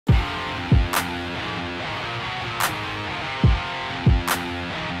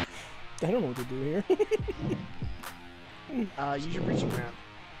I don't know what to do here. Use your breaching ground.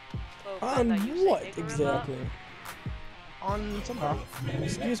 On what exactly? On somebody.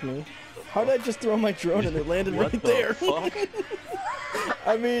 Excuse me. How did I just throw my drone and it landed right there? Fuck?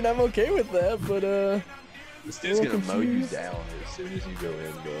 I mean, I'm okay with that, but This dude's gonna mow you confused. down as soon as you go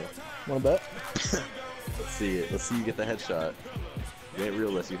in, bro. Wanna bet? Let's see it. Let's see you get the headshot. You ain't real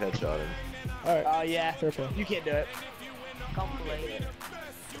unless you headshot him. Alright. Oh yeah. Fair play. You can't do it. Come play it.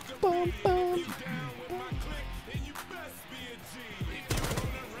 Bum, bum.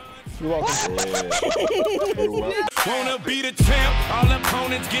 You're welcome. Yeah. You're welcome. Wanna be the champ, all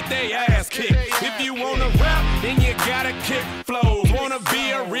opponents get their ass kicked. If you wanna rap, then you gotta kick flows. Wanna be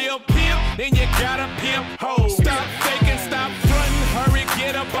a real pimp, then you gotta pimp hoes. Stop faking, stop fronting, hurry,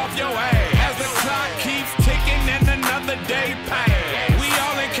 get up off your ass. As the clock keeps ticking and another day pass. We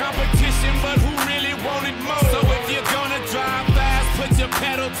all in competition, but who really wanted more? So if you're gonna drive fast, put your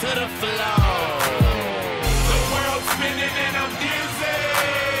pedal to the floor. The world's spinning and I'm dizzy.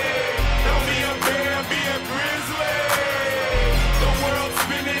 Don't be a bear, be a grizzly. The world's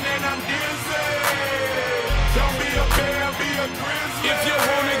spinning and I'm dizzy. Don't be a bear, be a grizzly. If you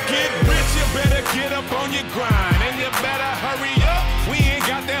wanna get rich, you better get up on your grind. And you better hurry up, we ain't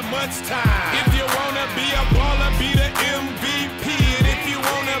got that much time. If you wanna be a baller, be the MVP. And if you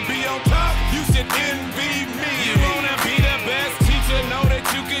wanna be on top, you should envy me. You wanna be the best teacher, know that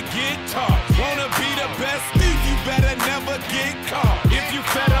you could get taught. Wanna be the best thief, you better never get caught. If you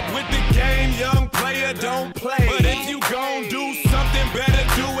fed up with the game, young player, don't play. But if you gon' do something, better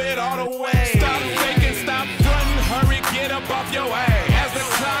do it all the way. Stop faking, stop fronting, hurry, get up off your ass. As the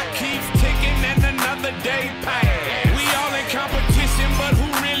clock keeps ticking and another day pass. We all in competition, but who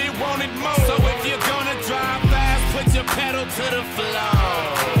really wanted more? So if you're gonna drive fast, put your pedal to the floor.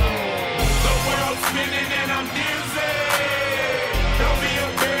 The world's spinning and I'm dizzy. Don't be a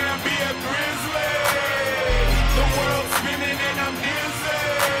bear, be a grizzly. The world's spinning and I'm dizzy.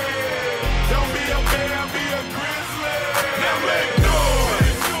 Don't be a bear, be a grizzly. Now make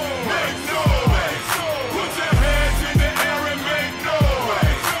noise, make noise. Put your hands in the air and make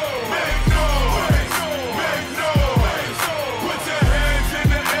noise. Make noise, make noise. Put your hands in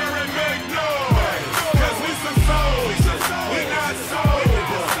the air and make noise. 'Cause we some souls, we not sober.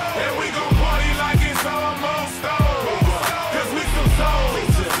 And we gon' party like it's almost over. 'Cause we some souls,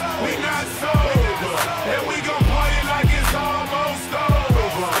 we not sober. And we gon' party like it's almost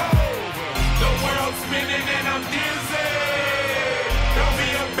over. The world's spinning and I'm dizzy. Don't be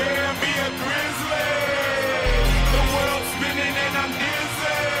a bear, be a grizzly. The world's spinning and I'm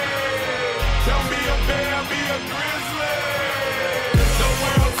dizzy. Don't be a bear, be a grizzly. The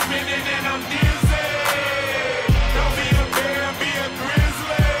world's spinning and I'm dizzy. Don't be a bear, be a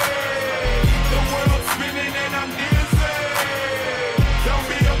grizzly. The world's spinning and I'm dizzy. Don't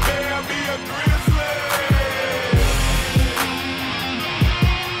be a bear, be a grizzly.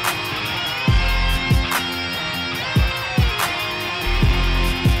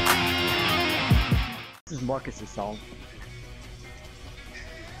 This is Marcus's song.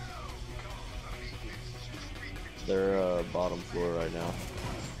 They're bottom floor right now.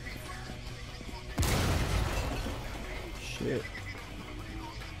 Shit.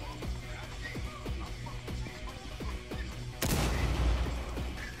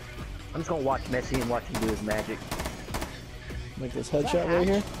 I'm just gonna watch Messi and watch him do his magic. Like this headshot right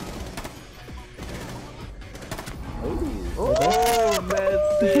here. Oh,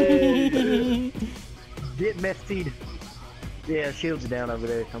 Messi! Get Messi. Yeah, shield's down over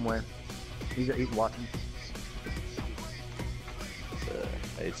there somewhere. He's watching.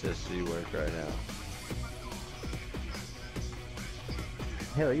 It's HSG work right now.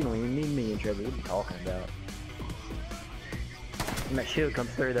 Hell, you don't even need me in trouble. What are you talking about? When that shield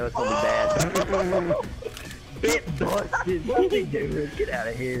comes through, though, it's gonna be bad. Bit busted. What are they doing? Get out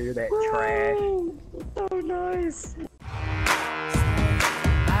of here, that trash. So nice.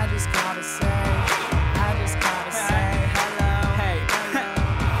 I just gotta say, hello. Hey,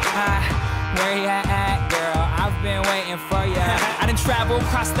 where ya at, girl? I've been waiting for ya. I done traveled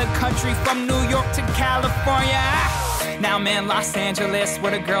across the country from New York to California. Now I'm in Los Angeles,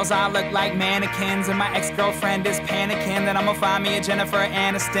 where the girls all look like mannequins, and my ex-girlfriend is panicking that I'ma find me a Jennifer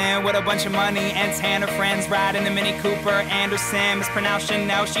Aniston with a bunch of money and Tanner friends riding the Mini Cooper Anderson. Mispronounced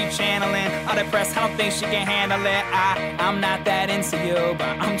Chanel, she channeling all that press. I don't think she can handle it. I'm not that into you,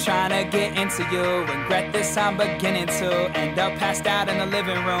 but I'm trying to get into you. Regret this, I'm beginning to end up passed out in the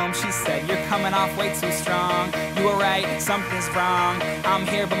living room. She said, you're coming off way too strong. You were right, something's wrong. I'm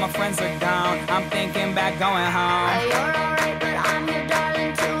here, but my friends are gone. I'm thinking back going home. You're alright, but I'm your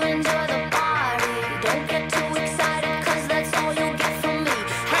darling to enjoy the party. Don't get too excited, cause that's all you'll get from me.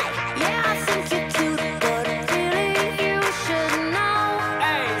 Hey, yeah,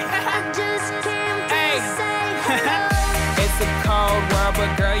 world,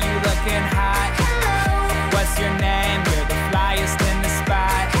 but girl, you looking hot. What's your name? You're the flyest in the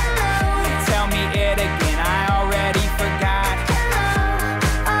spot. Tell me it again, I already forgot.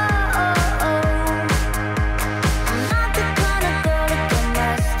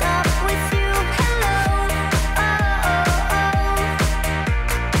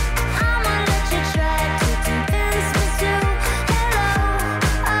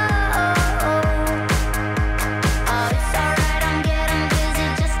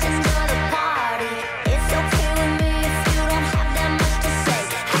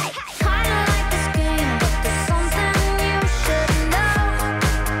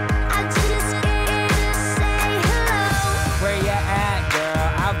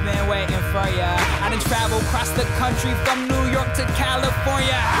 Across the country from New York to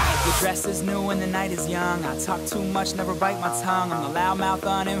California. Your dress is new and the night is young. I talk too much, never bite my tongue. I'm the loudmouth,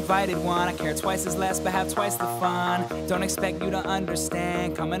 uninvited one. I care twice as less, but have twice the fun. Don't expect you to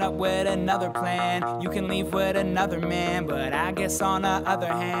understand. Coming up with another plan. You can leave with another man, but I guess on the other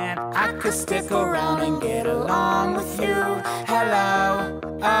hand, I could stick around and get along with you. Hello,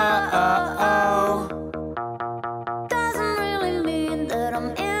 oh, oh, oh. Doesn't really mean that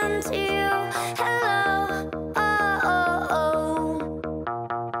I'm into you.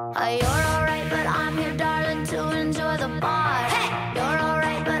 You're alright, but I'm here, darling, to enjoy the bar. Hey! You're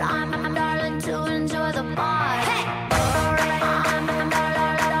alright, but I'm darling, to enjoy the bar. Hey! You're alright, I'm darling,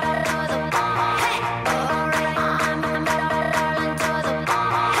 to enjoy the bar. Hey! You're alright, I'm darling, to enjoy the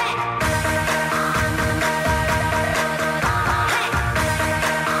bar. Hey!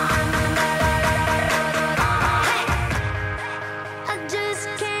 I just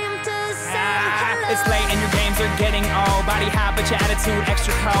came to say hello. It's late and your games are getting old. Body hot, but your attitude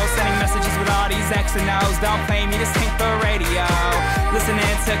extra cold. Sending messages with all these X and O's. Don't play me, this ain't the radio. Listening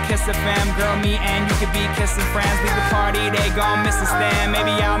to Kiss FM, girl, me and you could be kissing friends. Leave the party, they gon' miss us then.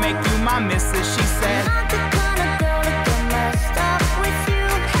 Maybe I'll make you my missus, she said. I'm not the kind of girl to get messed up with you.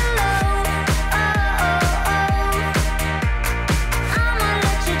 Hello, oh, oh, oh. I'ma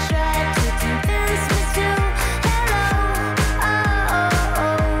let you try to convince me to. Hello, oh, oh,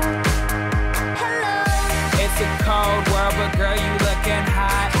 oh. Hello. It's a cold world, but girl, you looking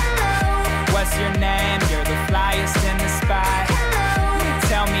hot. What's your name? You're the flyest in the spot.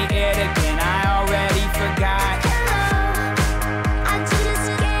 Tell me it again, I already forgot. I just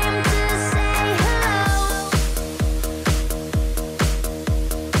came to say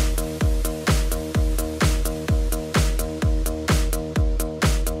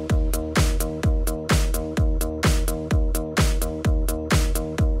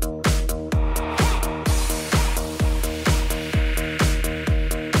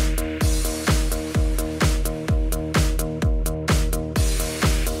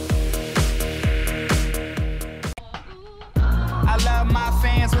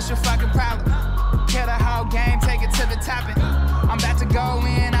what's your fucking problem? Kill the whole game, take it to the topic. I'm about to go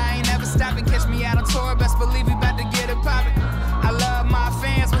in, I ain't never stopping. Catch me out on tour, best believe we about to get it poppin'. I love my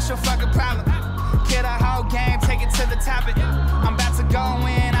fans, what's your fucking problem? Kill the whole game, take it to the topic. I'm about to go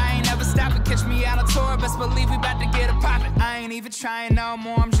in, I ain't never stopping. Catch me out on tour, best believe we about to get it poppin'. I ain't even trying no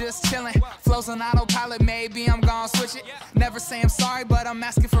more, I'm just chillin'. Flows on autopilot, maybe I'm gon' switch it. Never say I'm sorry, but I'm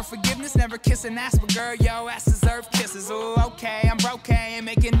asking for forgiveness. Never kiss an ass, but girl, yo ass deserve kisses. Ooh, okay, I'm broke, ain't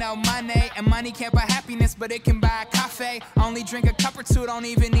making no money. And money can't buy happiness, but it can buy a cafe. Only drink a cup or two, don't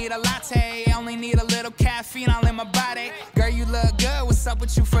even need a latte. Only need a little caffeine all in my body. Girl, you look good, what's up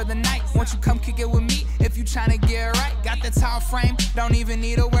with you for the night? Won't you come kick it with me if you tryna get right? Got that tall frame, don't even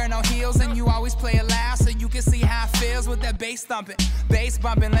need to wear no heels. And you always play it loud so you can see how it feels with that bass thumping. Bass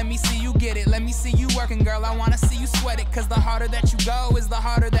bumping, let me see you get it. Let me see you working, girl, I wanna see you sweat it. Cause the harder that you go is the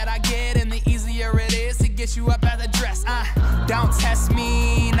harder that I get. And the easier it is to get you up out the dress. Don't test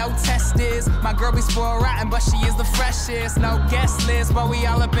me, no test is. My girl be spoiled rotten, but she is the freshest. No guest list, but we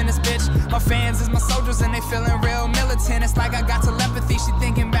all up in this bitch. My fans is my soldiers and they feeling real militant. It's like I got telepathy, she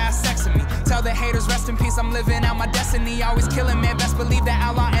thinking about sex with me. Tell the haters rest in peace, I'm living out my destiny. Always killing, man, best believe the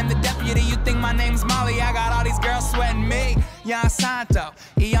outlaw and the deputy. You think my name's Molly, I got all these girls sweating me. Young Santo,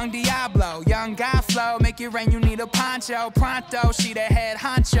 young Diablo, young guy flow. Make it rain, you need a poncho. Pronto, she the head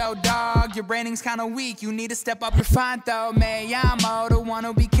honcho, dog. Your branding's kinda weak, you need to step up your fonto. Me llamo, the one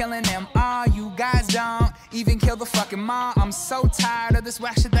who be killing them all. You guys don't even kill the fucking mom. I'm so tired of this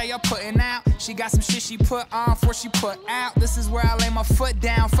whack shit that y'all putting out. She got some shit she put on before she put out. This is where I lay my foot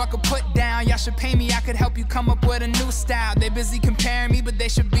down, fuck a put down. Y'all should pay me, I could help you come up with a new style. They busy comparing me, but they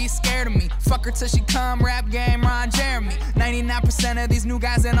should be scared of me. Fuck her till she come, rap game, Ron Jeremy. 99% of these new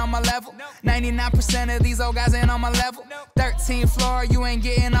guys ain't on my level. 99% of these old guys ain't on my level. 13 14th floor, you ain't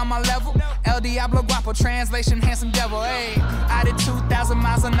getting on my level. El Diablo Guapo, translation, handsome devil. Hey, I did 2,000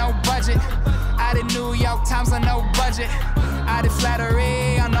 miles on no budget. I did New York Times on no budget. I did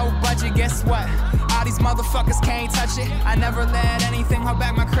Flattery on no budget. Guess what? All these motherfuckers can't touch it. I never let anything hold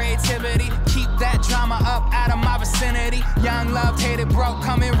back my creativity. Keep that drama up out of my vicinity. Young, loved, hated, broke,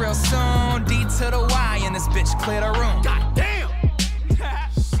 coming real soon. D to the Y in this bitch, clear the room. God damn.